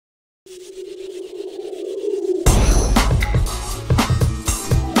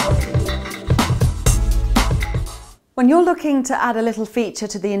When you're looking to add a little feature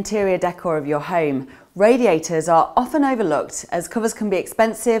to the interior decor of your home, radiators are often overlooked as covers can be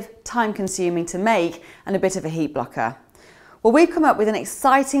expensive, time-consuming to make and a bit of a heat blocker. Well, we've come up with an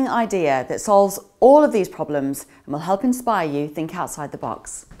exciting idea that solves all of these problems and will help inspire you to think outside the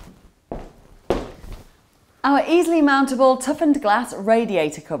box. Our easily mountable toughened glass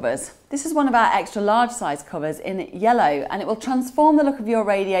radiator covers. This is one of our extra large size covers in yellow, and it will transform the look of your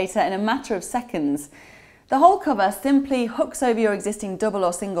radiator in a matter of seconds. The whole cover simply hooks over your existing double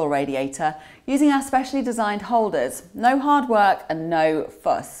or single radiator using our specially designed holders. No hard work and no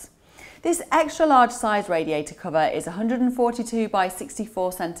fuss. This extra large size radiator cover is 142 by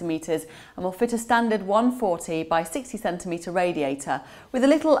 64 centimetres and will fit a standard 140 by 60 centimetre radiator with a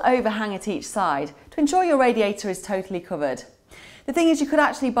little overhang at each side to ensure your radiator is totally covered. The thing is, you could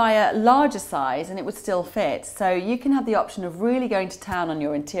actually buy a larger size and it would still fit, so you can have the option of really going to town on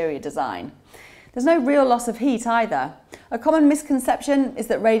your interior design. There's no real loss of heat either. A common misconception is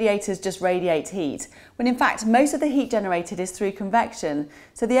that radiators just radiate heat, when in fact most of the heat generated is through convection,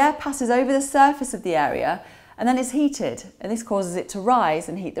 so the air passes over the surface of the area and then is heated, and this causes it to rise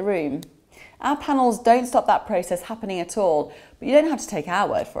and heat the room. Our panels don't stop that process happening at all, but you don't have to take our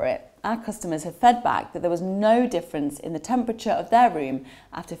word for it. Our customers have fed back that there was no difference in the temperature of their room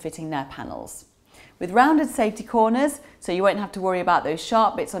after fitting their panels. With rounded safety corners, so you won't have to worry about those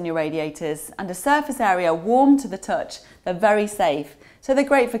sharp bits on your radiators, and a surface area warm to the touch, they're very safe. So they're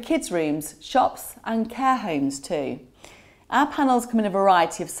great for kids' rooms, shops and care homes too. Our panels come in a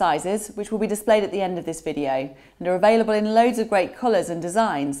variety of sizes, which will be displayed at the end of this video, and are available in loads of great colours and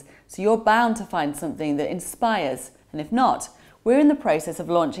designs, so you're bound to find something that inspires, and if not, we're in the process of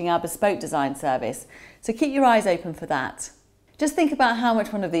launching our bespoke design service, so keep your eyes open for that. Just think about how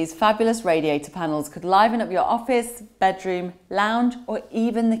much one of these fabulous radiator panels could liven up your office, bedroom, lounge or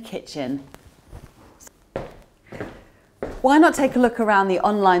even the kitchen. Why not take a look around the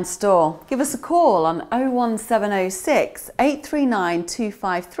online store? Give us a call on 01706 839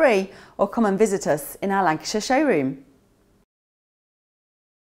 253 or come and visit us in our Lancashire showroom.